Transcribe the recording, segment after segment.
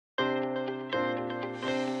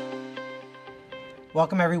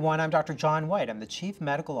Welcome everyone, I'm Dr. John Whyte. I'm the Chief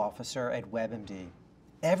Medical Officer at WebMD.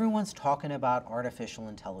 Everyone's talking about artificial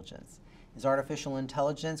intelligence. Is artificial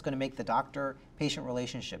intelligence going to make the doctor-patient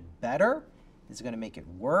relationship better? Is it going to make it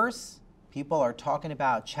worse? People are talking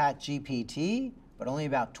about ChatGPT, but only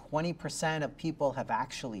about 20% of people have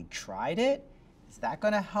actually tried it. Is that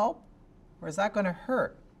going to help or is that going to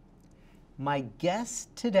hurt? My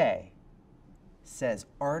guest today says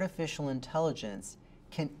artificial intelligence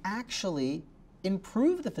can actually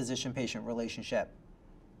improve the physician-patient relationship,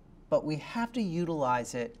 but we have to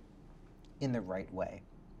utilize it in the right way.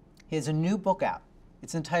 He has a new book out.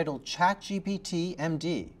 It's entitled ChatGPT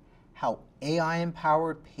MD, How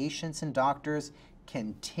AI-Empowered Patients and Doctors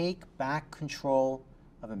Can Take Back Control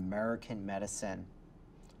of American Medicine.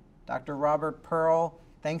 Dr. Robert Pearl,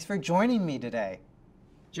 thanks for joining me today.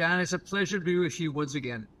 John, it's a pleasure to be with you once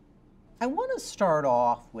again. I want to start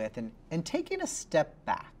off with, and taking a step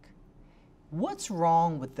back, what's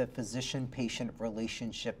wrong with the physician-patient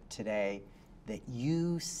relationship today that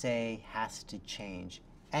you say has to change?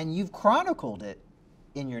 And you've chronicled it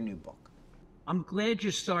in your new book. I'm glad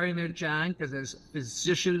you're starting there, John, because as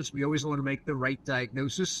physicians, we always want to make the right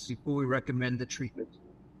diagnosis before we recommend the treatment.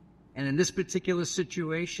 And in this particular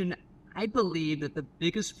situation, I believe that the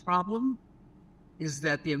biggest problem is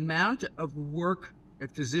that the amount of work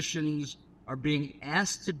that physicians are being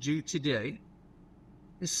asked to do today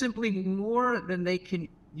is simply more than they can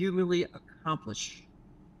humanly accomplish.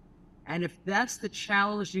 And if that's the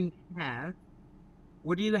challenge you have,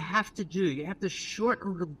 what do you have to do? You have to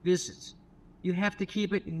shorten the visit. You have to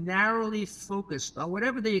keep it narrowly focused on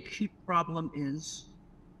whatever the acute problem is.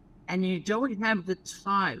 And you don't have the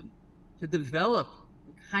time to develop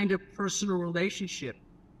the kind of personal relationship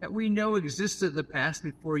that we know existed in the past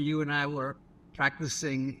before you and I were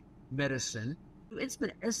practicing medicine. It's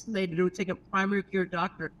been estimated it would take a primary care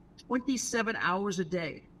doctor 27 hours a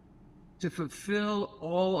day to fulfill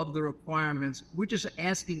all of the requirements. We're just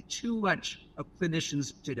asking too much of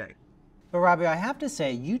clinicians today. But Robbie, I have to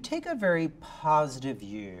say, you take a very positive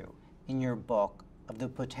view in your book of the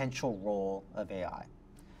potential role of AI.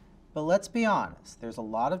 But let's be honest, there's a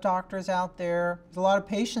lot of doctors out there, there's a lot of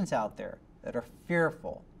patients out there that are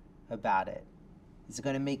fearful about it. Is it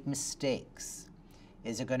going to make mistakes?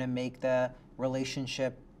 Is it going to make the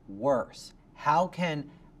relationship worse? How can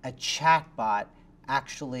a chatbot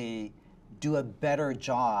actually do a better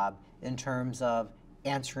job in terms of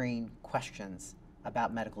answering questions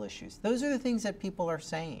about medical issues? Those are the things that people are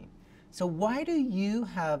saying. So why do you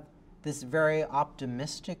have this very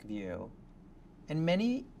optimistic view and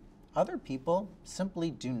many other people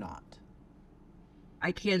simply do not?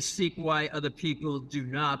 I can't speak why other people do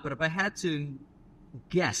not, but if I had to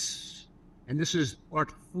guess, and this is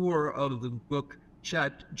part 4 of the book,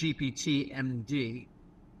 ChatGPT MD,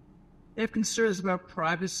 they have concerns about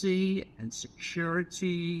privacy and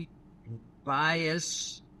security and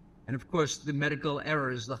bias, and of course the medical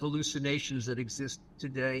errors, the hallucinations that exist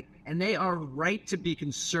today, and they are right to be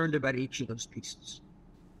concerned about each of those pieces.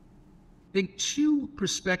 I think 2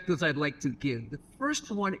 perspectives I'd like to give. The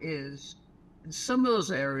first one is, in some of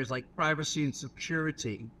those areas like privacy and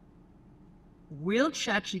security, will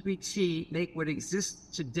ChatGPT make what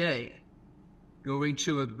exists today, going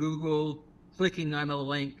to a Google, clicking on a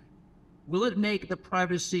link, will it make the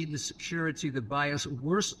privacy, the security, the bias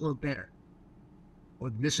worse or better?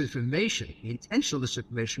 Or misinformation, the intentional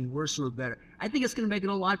misinformation, worse or better? I think it's going to make it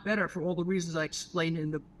a lot better for all the reasons I explained in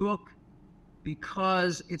the book,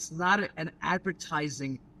 because it's not an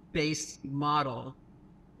advertising-based model.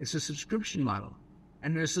 It's a subscription model.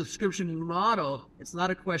 And in a subscription model, it's not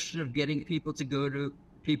a question of getting people to go to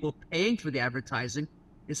people paying for the advertising.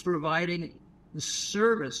 It's providing the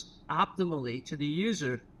service optimally to the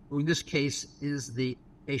user, who in this case is the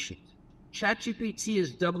patient. ChatGPT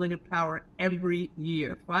is doubling in power every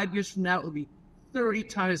year. 5 years from now, it will be 30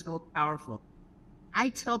 times more powerful. I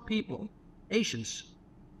tell people, patients,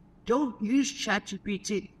 don't use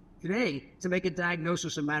ChatGPT today to make a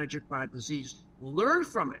diagnosis or manage your chronic disease. Learn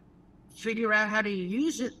from it. Figure out how to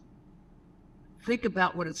use it. Think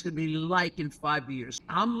about what it's going to be like in 5 years.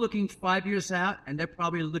 I'm looking 5 years out, and they're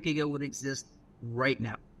probably looking at what exists right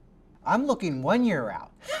now. I'm looking 1 year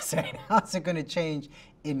out, saying how's it going to change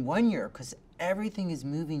in 1 year, because everything is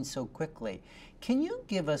moving so quickly. Can you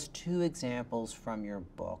give us 2 examples from your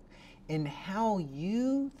book in how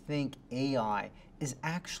you think AI is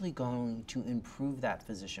actually going to improve that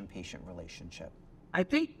physician-patient relationship? I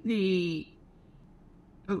think the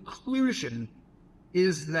conclusion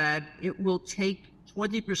is that it will take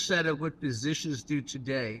 20% of what physicians do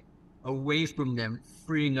today away from them,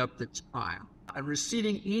 freeing up the time. I'm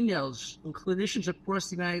receiving emails from clinicians across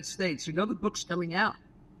the United States who know the book's coming out.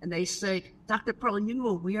 And they say, Dr. Pearl, you know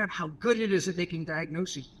aware of how good it is at making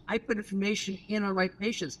diagnoses. I put information in on my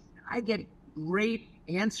patients. I get great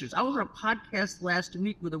answers. I was on a podcast last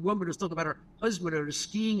week with a woman who was talking about her husband or a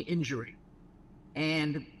skiing injury.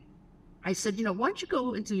 And I said, why don't you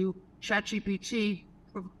go into ChatGPT,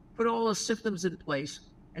 put all the symptoms in place,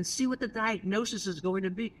 and see what the diagnosis is going to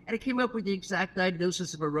be. And it came up with the exact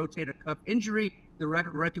diagnosis of a rotator cuff injury, the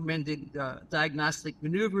recommended diagnostic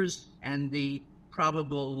maneuvers, and the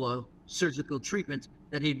probable surgical treatment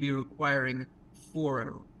that he'd be requiring for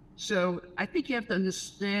it. So I think you have to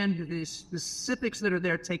understand the specifics that are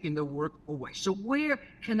there taking the work away. So where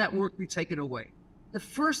can that work be taken away? The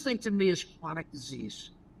first thing to me is chronic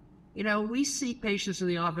disease. We see patients in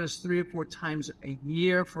the office 3 or 4 times a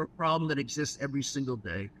year for a problem that exists every single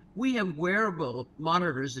day. We have wearable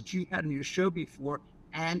monitors that you had in your show before,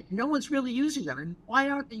 and no one's really using them. And why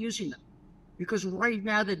aren't they using them? Because right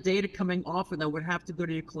now the data coming off of them would have to go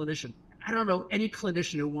to your clinician. I don't know any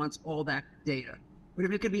clinician who wants all that data. But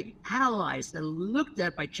if it could be analyzed and looked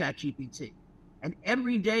at by ChatGPT, and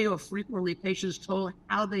every day or frequently patients told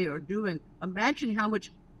how they are doing, imagine how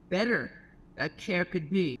much better that care could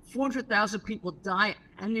be. 400,000 people die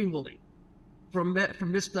annually from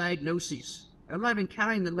misdiagnoses. I'm not even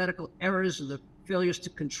counting the medical errors and the failures to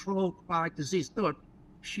control chronic disease. They're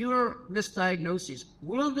pure misdiagnoses.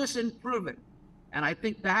 Will this improve it? And I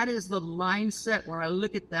think that is the mindset. When I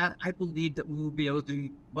look at that, I believe that we will be able to do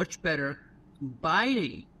much better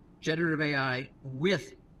combining generative AI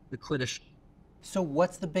with the clinician. So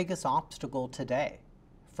what's the biggest obstacle today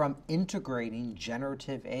from integrating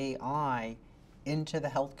generative AI into the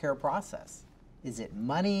healthcare process? Is it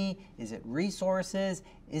money? Is it resources?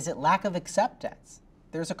 Is it lack of acceptance?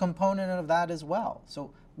 There's a component of that as well.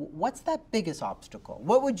 So what's that biggest obstacle?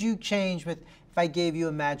 What would you change if I gave you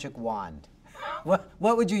a magic wand? What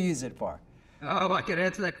would you use it for? Oh, I can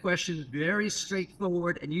answer that question very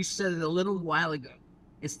straightforward, and you said it a little while ago.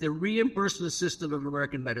 It's the reimbursement system of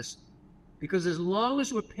American medicine. Because as long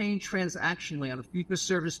as we're paying transactionally on a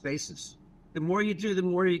fee-for-service basis, the more you do, the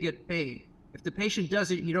more you get paid. If the patient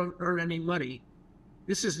does it, you don't earn any money.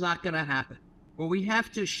 This is not going to happen. Well, we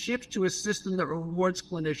have to shift to a system that rewards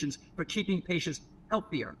clinicians for keeping patients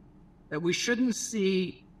healthier. That we shouldn't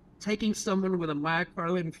see taking someone with a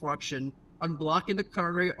myocardial infarction, unblocking the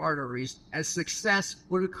coronary arteries as success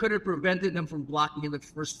when it could have prevented them from blocking in the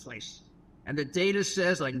first place. And the data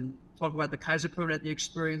says, like talk about the Kaiser Permanente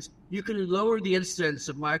experience, you can lower the incidence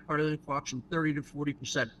of myocardial infarction 30 to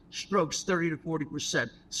 40%, strokes 30 to 40%,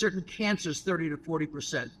 certain cancers 30 to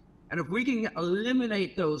 40%. And if we can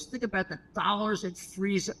eliminate those, think about the dollars it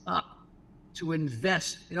frees up to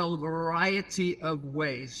invest in a variety of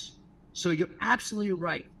ways. So you're absolutely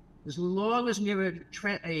right. As long as we have a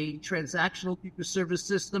transactional fee-for-service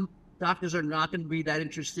system, doctors are not going to be that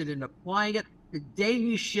interested in applying it. The day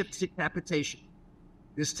we shift to capitation,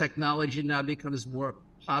 this technology now becomes more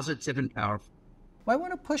positive and powerful. Well, I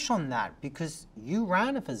want to push on that because you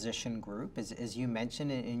ran a physician group, as you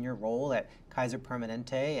mentioned in your role at Kaiser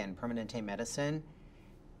Permanente and Permanente Medicine.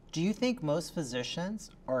 Do you think most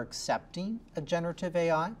physicians are accepting a generative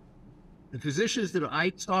AI? The physicians that I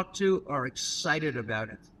talk to are excited about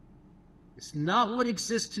it. It's not what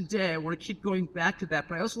exists today. I want to keep going back to that,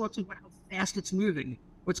 but I also want to talk about how fast it's moving,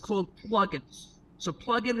 what's called plugins. So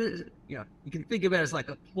plugin is, you can think of it as like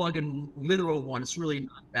a plug-in literal one. It's really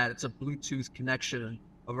not that. It's a Bluetooth connection and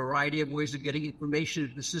a variety of ways of getting information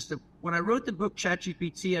into the system. When I wrote the book,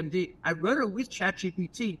 ChatGPT MD, I wrote it with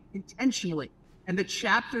ChatGPT intentionally. And the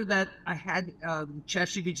chapter that I had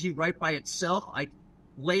ChatGPT write by itself, I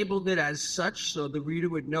labeled it as such so the reader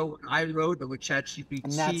would know what I wrote with ChatGPT.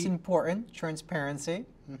 And that's important, transparency.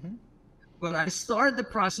 Mm-hmm. But I started the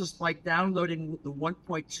process by downloading the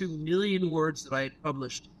 1.2 million words that I had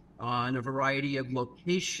published on a variety of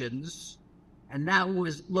locations. And that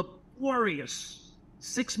was laborious.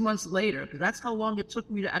 6 months later, because that's how long it took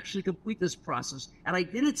me to actually complete this process. And I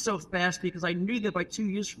did it so fast because I knew that by 2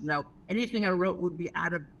 years from now, anything I wrote would be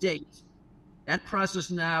out of date. That process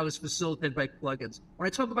now is facilitated by plugins. When I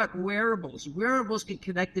talk about wearables, wearables can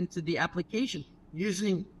connect into the application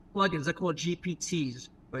using plugins. They're called GPTs.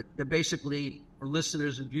 But they're basically, for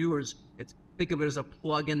listeners and viewers, think of it as a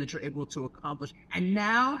plug-in that you're able to accomplish. And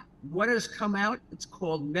now, what has come out, it's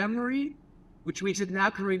called memory, which means it now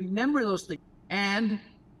can remember those things. And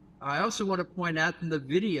I also want to point out in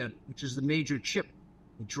NVIDIA, which is the major chip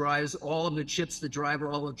that drives all of the chips that drive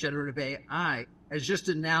all of generative AI, has just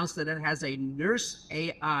announced that it has a nurse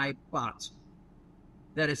AI bot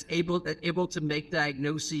that is able to make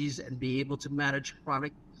diagnoses and be able to manage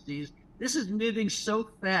chronic disease. This is moving so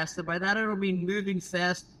fast, and by that I don't mean moving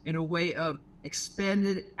fast in a way of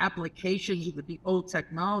expanded applications with the old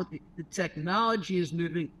technology. The technology is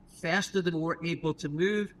moving faster than we're able to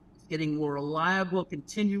move. It's getting more reliable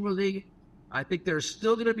continually. I think there are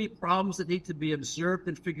still going to be problems that need to be observed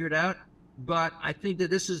and figured out, but I think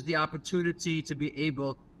that this is the opportunity to be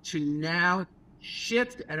able to now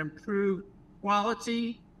shift and improve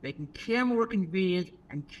quality, making care more convenient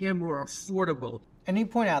and care more affordable. And you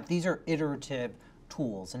point out these are iterative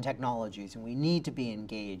tools and technologies, and we need to be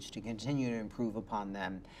engaged to continue to improve upon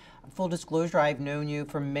them. Full disclosure, I've known you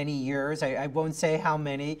for many years. I won't say how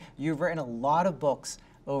many. You've written a lot of books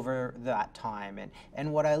over that time.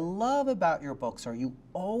 And what I love about your books are you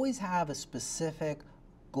always have a specific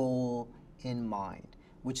goal in mind,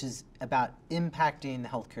 which is about impacting the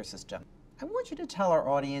healthcare system. I want you to tell our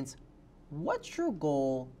audience, what's your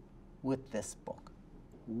goal with this book?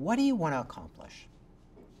 What do you want to accomplish?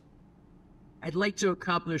 I'd like to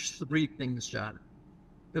accomplish 3 things, John.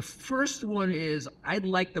 The first one is I'd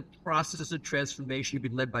like the process of transformation to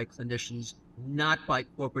be led by clinicians, not by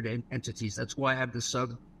corporate entities. That's why I have the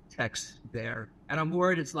subtext there. And I'm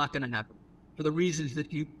worried it's not going to happen for the reasons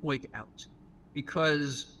that you point out,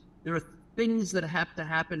 because there are things that have to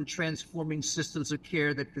happen, transforming systems of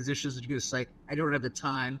care that physicians are going to say, I don't have the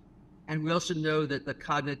time. And we also know that the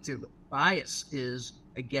cognitive bias is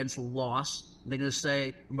against loss. They're going to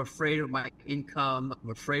say, I'm afraid of my income,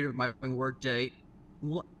 I'm afraid of my work day.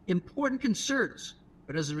 Important concerns,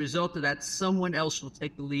 but as a result of that, someone else will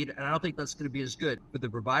take the lead, and I don't think that's going to be as good for the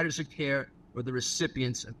providers of care or the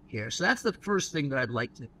recipients of care. So that's the first thing that I'd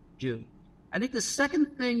like to do. I think the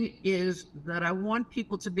second thing is that I want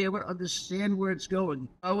people to be able to understand where it's going.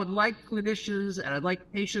 I would like clinicians and I'd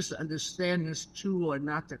like patients to understand this tool and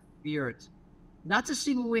not to fear it. Not to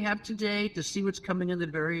see what we have today, to see what's coming in the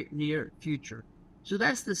very near future. So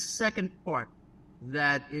that's the second part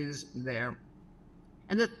that is there.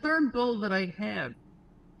 And the third goal that I have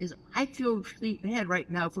is I feel really bad right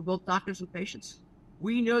now for both doctors and patients.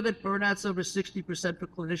 We know that burnout's over 60% for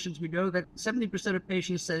clinicians. We know that 70% of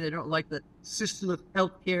patients say they don't like the system of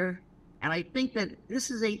healthcare. And I think that this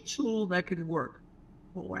is a tool that could work.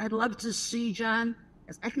 But what I'd love to see, John,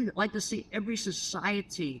 is I'd like to see every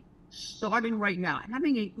society starting right now,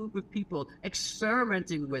 having a group of people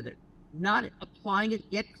experimenting with it, not applying it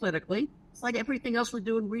yet clinically. It's like everything else we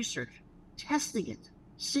do in research, testing it,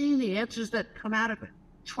 seeing the answers that come out of it,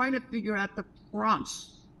 trying to figure out the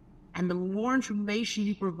prompts. And the more information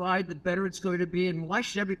you provide, the better it's going to be. And why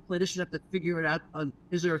should every clinician have to figure it out on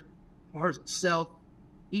his or herself?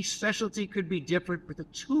 Each specialty could be different, but the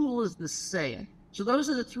tool is the same. So those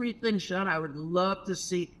are the 3 things, Sean, I would love to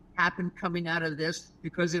see happen coming out of this,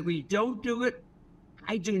 because if we don't do it,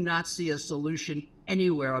 I do not see a solution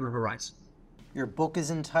anywhere on the horizon. Your book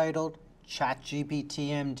is entitled ChatGPT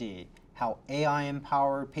MD, How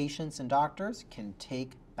AI-Empowered Patients and Doctors Can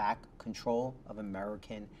Take Back Control of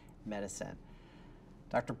American Medicine.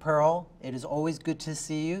 Dr. Pearl, it is always good to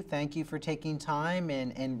see you. Thank you for taking time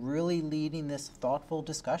and really leading this thoughtful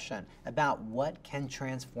discussion about what can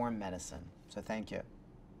transform medicine. So thank you.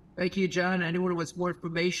 Thank you, John. Anyone who wants more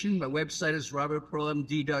information, my website is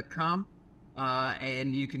robertpearlmd.com,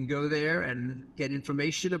 and you can go there and get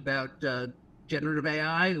information about generative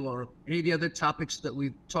AI or any of the other topics that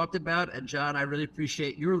we've talked about. And John, I really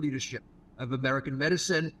appreciate your leadership of American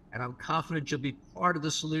medicine, and I'm confident you'll be part of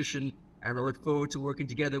the solution, and I look forward to working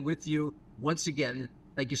together with you. Once again,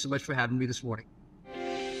 thank you so much for having me this morning.